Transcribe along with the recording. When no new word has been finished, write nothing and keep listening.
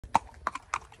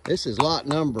This is lot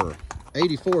number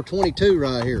 8422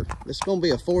 right here. This is going to be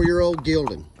a 4-year-old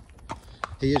gelding.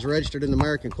 He is registered in the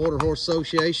American Quarter Horse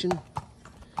Association.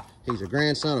 He's a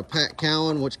grandson of Pat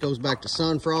Cowan, which goes back to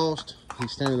Sunfrost.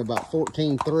 He's standing about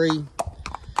 14.3.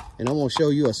 And I'm going to show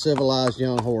you a civilized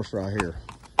young horse right here.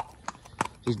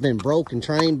 He's been broke and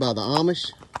trained by the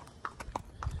Amish.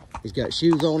 He's got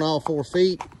shoes on all 4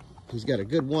 feet. He's got a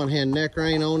good one-hand neck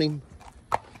rein on him.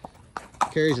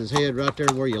 Carries his head right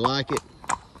there where you like it.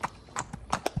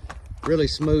 Really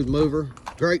smooth mover.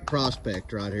 Great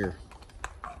prospect right here.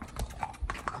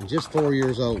 And just 4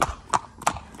 years old.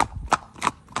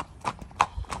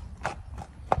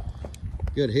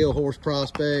 Good hill horse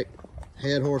prospect,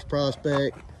 head horse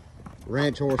prospect,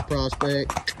 ranch horse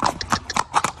prospect.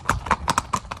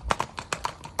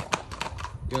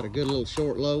 Got a good little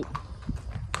short lope.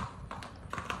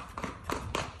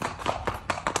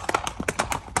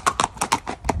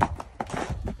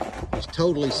 He's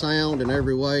totally sound in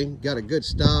every way. Got a good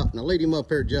stop. Now lead him up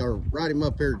here, or ride him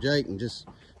up here, Jake, and just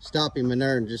stop him in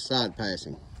there and just side pass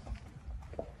him.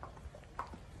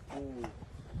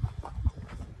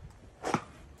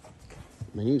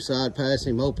 I mean, you can side pass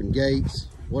him, open gates,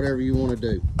 whatever you want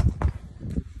to do.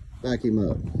 Back him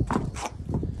up.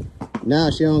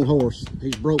 Nice young horse.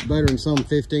 He's broke better than some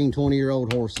 15,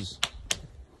 20-year-old horses.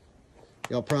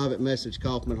 Y'all private message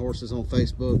Kaufman Horses on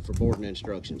Facebook for boarding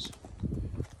instructions.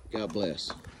 God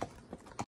bless.